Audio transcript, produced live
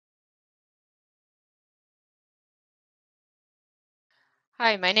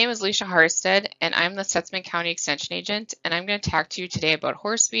Hi, my name is Alicia Harstad, and I'm the Stutzman County Extension Agent, and I'm going to talk to you today about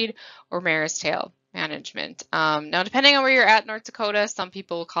horseweed or Marestail management. Now, depending on where you're at in North Dakota, some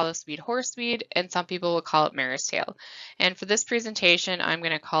people will call this weed horseweed, and some people will call it Marestail. And for this presentation, I'm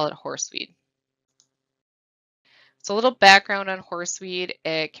going to call it horseweed. So a little background on horseweed,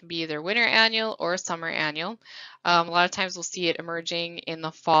 it can be either winter annual or summer annual. A lot of times we'll see it emerging in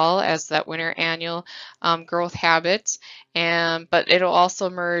the fall as that winter annual growth habit, but it'll also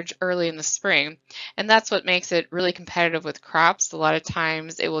emerge early in the spring. And that's what makes it really competitive with crops. A lot of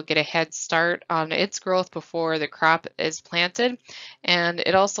times it will get a head start on its growth before the crop is planted. And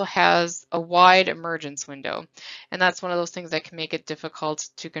it also has a wide emergence window. And that's one of those things that can make it difficult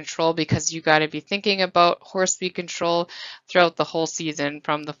to control because you got to be thinking about horseweed control throughout the whole season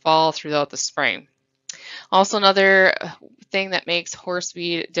from the fall throughout the spring. Also, another thing that makes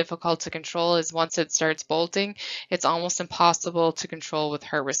horseweed difficult to control is once it starts bolting, it's almost impossible to control with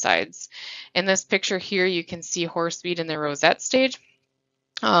herbicides. In this picture here, you can see horseweed in the rosette stage.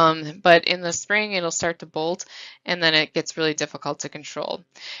 But in the spring, it'll start to bolt, and then it gets really difficult to control.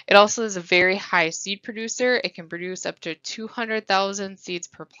 It also is a very high seed producer. It can produce up to 200,000 seeds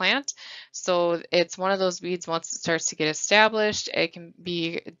per plant. So it's one of those weeds, once it starts to get established, it can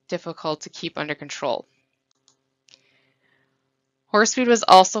be difficult to keep under control. Horseweed was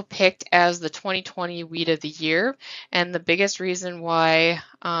also picked as the 2020 Weed of the Year, and the biggest reason why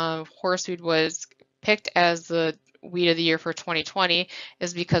horseweed was picked as the Weed of the Year for 2020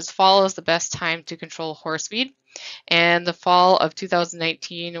 is because fall is the best time to control horseweed, and the fall of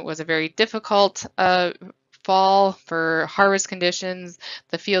 2019 was a very difficult fall for harvest conditions.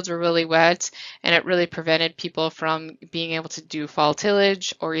 The fields were really wet, and it really prevented people from being able to do fall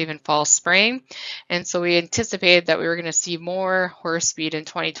tillage or even fall spraying. And so we anticipated that we were going to see more horseweed in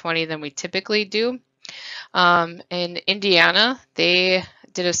 2020 than we typically do. In Indiana, they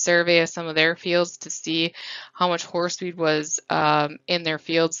did a survey of some of their fields to see how much horseweed was in their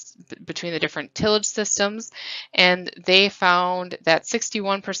fields between the different tillage systems, and they found that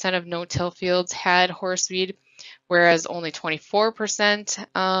 61% of no-till fields had horseweed, whereas only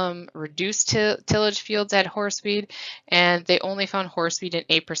 24% reduced tillage fields had horseweed, and they only found horseweed in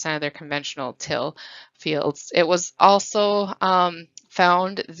 8% of their conventional till fields. It was also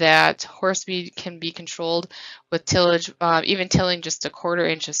found that horseweed can be controlled with tillage, even tilling just a 1/4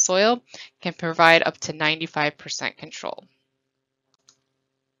 inch of soil can provide up to 95% control.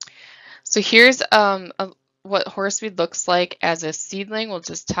 So here's what horseweed looks like as a seedling. We'll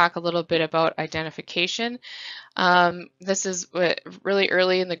just talk a little bit about identification. This is really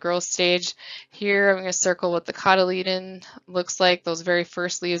early in the growth stage. Here I'm going to circle what the cotyledon looks like. Those very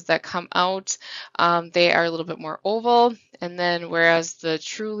first leaves that come out, they are a little bit more oval, and then whereas the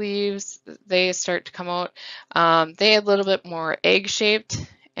true leaves, they start to come out, they are a little bit more egg-shaped.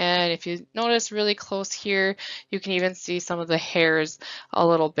 And if you notice really close here, you can even see some of the hairs a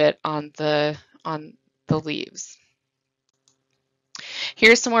little bit on the leaves.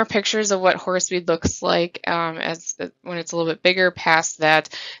 Here's some more pictures of what horseweed looks like when it's a little bit bigger past that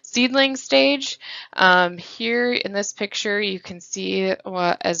seedling stage. Here in this picture, you can see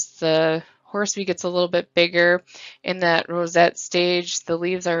as the horseweed gets a little bit bigger in that rosette stage, the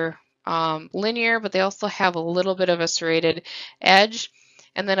leaves are linear, but they also have a little bit of a serrated edge.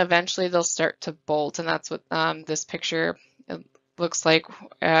 And then eventually they'll start to bolt, and that's what this picture looks like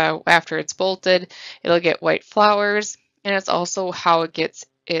after it's bolted. It'll get white flowers, and it's also how it gets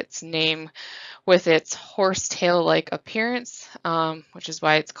its name with its horsetail-like appearance, which is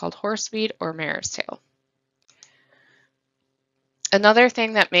why it's called horseweed or Marestail. Another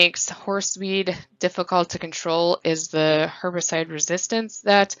thing that makes horseweed difficult to control is the herbicide resistance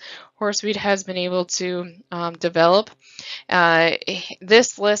that horseweed has been able to develop.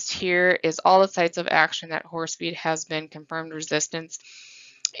 This list here is all the sites of action that horseweed has been confirmed resistance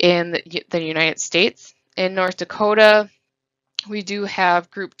in the United States. In North Dakota, we do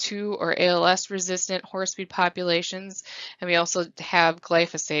have group 2 or ALS resistant horseweed populations, and we also have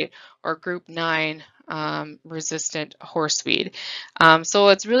glyphosate or group 9 resistant horseweed. So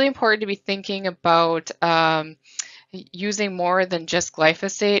it's really important to be thinking about using more than just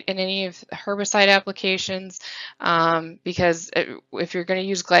glyphosate in any of the herbicide applications, because if you're going to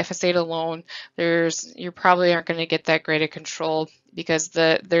use glyphosate alone, you probably aren't going to get that great a control, because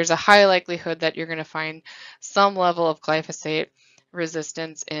there's a high likelihood that you're going to find some level of glyphosate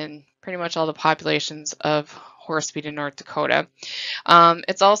resistance in pretty much all the populations of horseweed in North Dakota.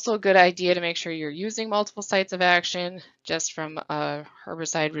 It's also a good idea to make sure you're using multiple sites of action just from a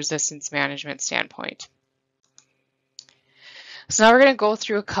herbicide resistance management standpoint. So now we're going to go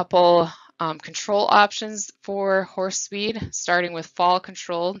through a couple control options for horseweed, starting with fall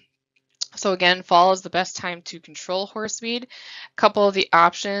control. So again, fall is the best time to control horseweed. A couple of the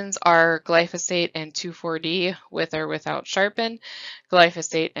options are glyphosate and 2,4-D with or without sharpen,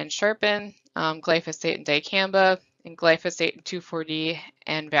 glyphosate and sharpen, glyphosate and dicamba, and glyphosate and 2,4-D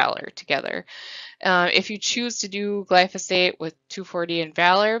and Valor together. If you choose to do glyphosate with 2,4-D and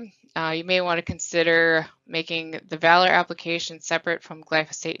Valor, you may want to consider making the Valor application separate from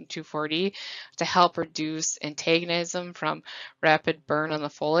glyphosate and 2,4-D to help reduce antagonism from rapid burn on the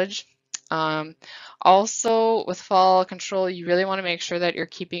foliage. Also, with fall control, you really want to make sure that you're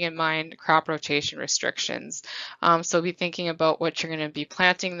keeping in mind crop rotation restrictions. So be thinking about what you're going to be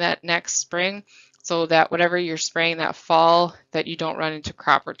planting that next spring, so that whatever you're spraying that fall, that you don't run into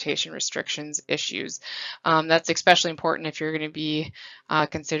crop rotation restrictions issues. That's especially important if you're going to be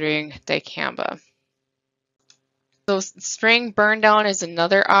considering dicamba. So spring burn down is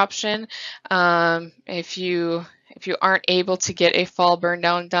another option. If you aren't able to get a fall burn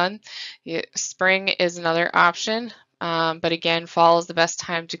down done, spring is another option. But again, fall is the best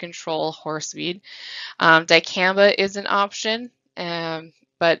time to control horseweed. Dicamba is an option,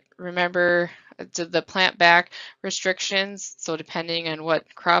 but remember the plant back restrictions. So depending on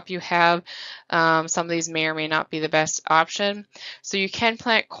what crop you have, some of these may or may not be the best option. So you can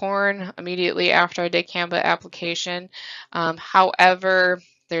plant corn immediately after a dicamba application. However,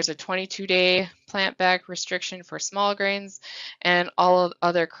 there's a 22-day plant back restriction for small grains, and all of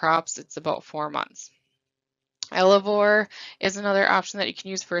other crops, it's about 4 months. Elevore is another option that you can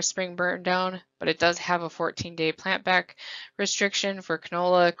use for a spring burn down, but it does have a 14-day plant back restriction for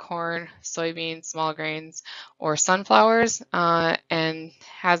canola, corn, soybeans, small grains, or sunflowers, and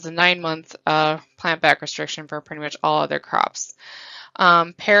has a 9-month plant back restriction for pretty much all other crops.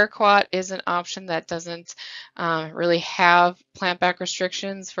 Paraquat is an option that doesn't really have plant back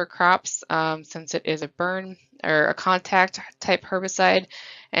restrictions for crops since it is a burn or a contact type herbicide,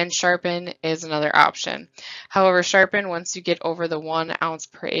 and sharpen is another option. However, sharpen, once you get over the 1 ounce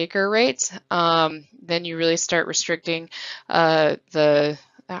per acre rate, then you really start restricting the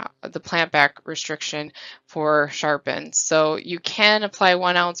plant back restriction for sharpen. So you can apply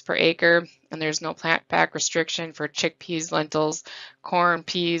 1 ounce per acre, and there's no plant back restriction for chickpeas, lentils, corn,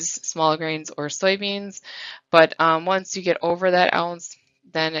 peas, small grains, or soybeans. But once you get over that ounce,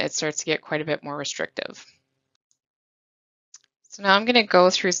 then it starts to get quite a bit more restrictive. So now I'm going to go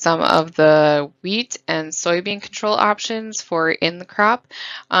through some of the wheat and soybean control options for in the crop.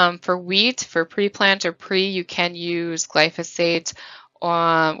 For wheat, for pre-plant or pre, you can use glyphosate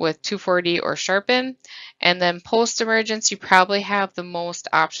with 2,4-D or sharpen. And then post-emergence, you probably have the most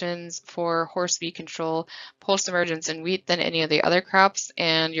options for horseweed control post-emergence in wheat than any of the other crops.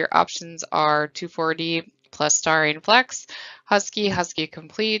 And your options are 2,4-D plus Starring Flex, Husky, Husky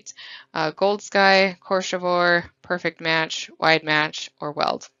Complete, Gold Sky, Courchevore, Perfect Match, Wide Match, or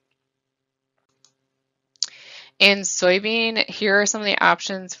Weld. In soybean, here are some of the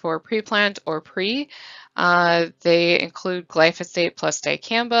options for pre-plant or pre. They include glyphosate plus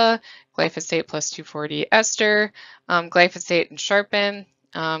dicamba, glyphosate plus 2,4-D ester, glyphosate and sharpen,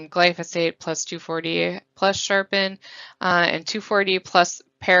 glyphosate plus 2,4-D plus sharpen, and 2,4-D plus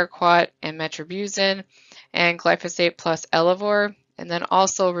paraquat and metribuzin, and glyphosate plus Elevore. And then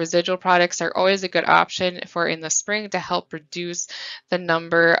also residual products are always a good option for in the spring to help reduce the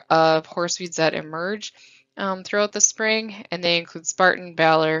number of horseweeds that emerge throughout the spring, and they include Spartan,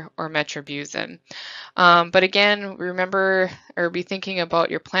 Valor, or metribuzin. But again, remember or be thinking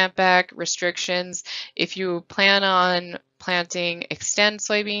about your plant back restrictions. If you plan on planting extend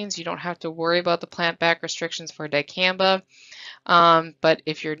soybeans, you don't have to worry about the plant back restrictions for dicamba. But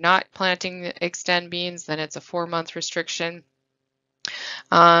if you're not planting extend beans, then it's a 4-month restriction.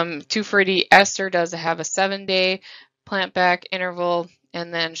 2,4-D ester does have a 7-day plant back interval.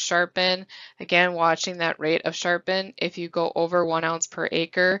 And then sharpen, again, watching that rate of sharpen. If you go over 1 ounce per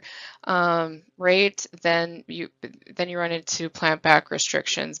acre rate, then you run into plant back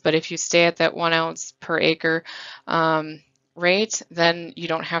restrictions. But if you stay at that 1 ounce per acre rate, then you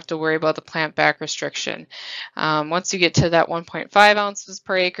don't have to worry about the plant back restriction. Once you get to that 1.5 ounces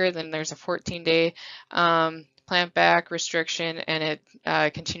per acre, then there's a 14-day plant back restriction, and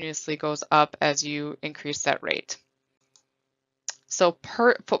it continuously goes up as you increase that rate. So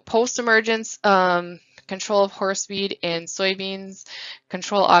post-emergence control of horseweed in soybeans,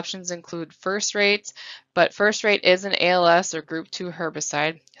 control options include first rate, but first rate is an ALS or group 2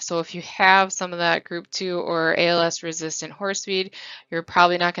 herbicide. So if you have some of that group 2 or ALS resistant horseweed, you're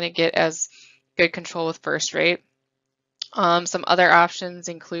probably not going to get as good control with first rate. Some other options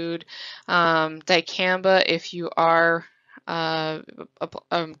include dicamba if you are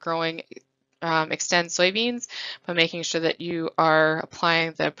growing extend soybeans, but making sure that you are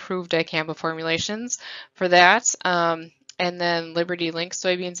applying the approved dicamba formulations for that. And then Liberty Link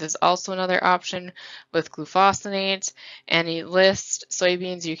soybeans is also another option with glufosinate. Any list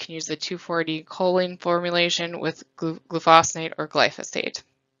soybeans, you can use the 2,4-D choline formulation with glufosinate or glyphosate.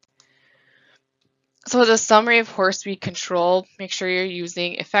 So the summary of horseweed control, make sure you're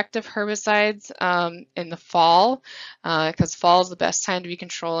using effective herbicides in the fall, because fall is the best time to be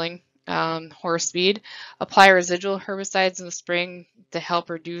controlling horseweed. Apply residual herbicides in the spring to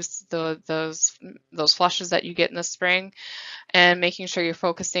help reduce those flushes that you get in the spring, and making sure you're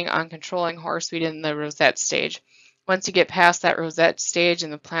focusing on controlling horseweed in the rosette stage. Once you get past that rosette stage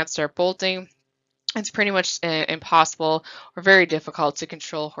and the plants start bolting, it's pretty much impossible or very difficult to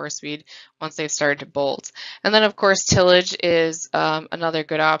control horseweed once they've started to bolt. And then, of course, tillage is another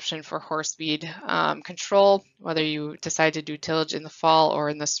good option for horseweed control, whether you decide to do tillage in the fall or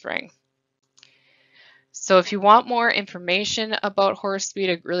in the spring. So if you want more information about horseweed,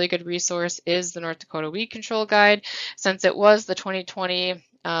 a really good resource is the North Dakota Weed Control Guide. Since it was the 2020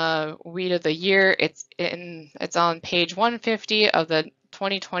 Weed of the Year, it's on page 150 of the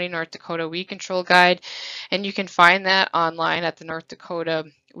 2020 North Dakota Weed Control Guide, and you can find that online at the North Dakota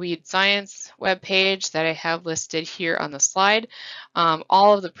Weed Science webpage that I have listed here on the slide.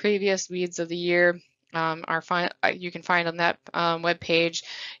 All of the previous weeds of the year you can find on that webpage.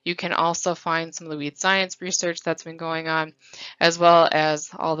 You can also find some of the weed science research that's been going on, as well as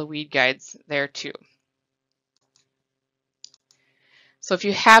all the weed guides there too. So if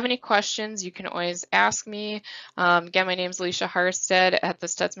you have any questions, you can always ask me. Again, my name is Alicia Harstad at the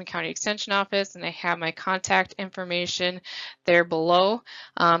Stutsman County Extension Office, and I have my contact information there below.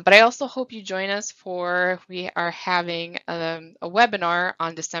 But I also hope you join us we are having a webinar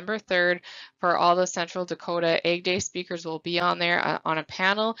on December 3rd for all the Central Dakota Ag Day speakers will be on there on a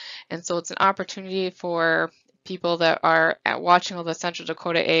panel. And so it's an opportunity for people that are watching all the Central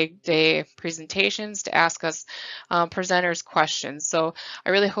Dakota Ag Day presentations to ask us presenters questions. So I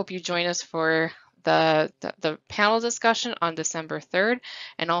really hope you join us for the panel discussion on December 3rd,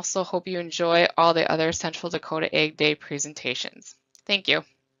 and also hope you enjoy all the other Central Dakota Ag Day presentations. Thank you.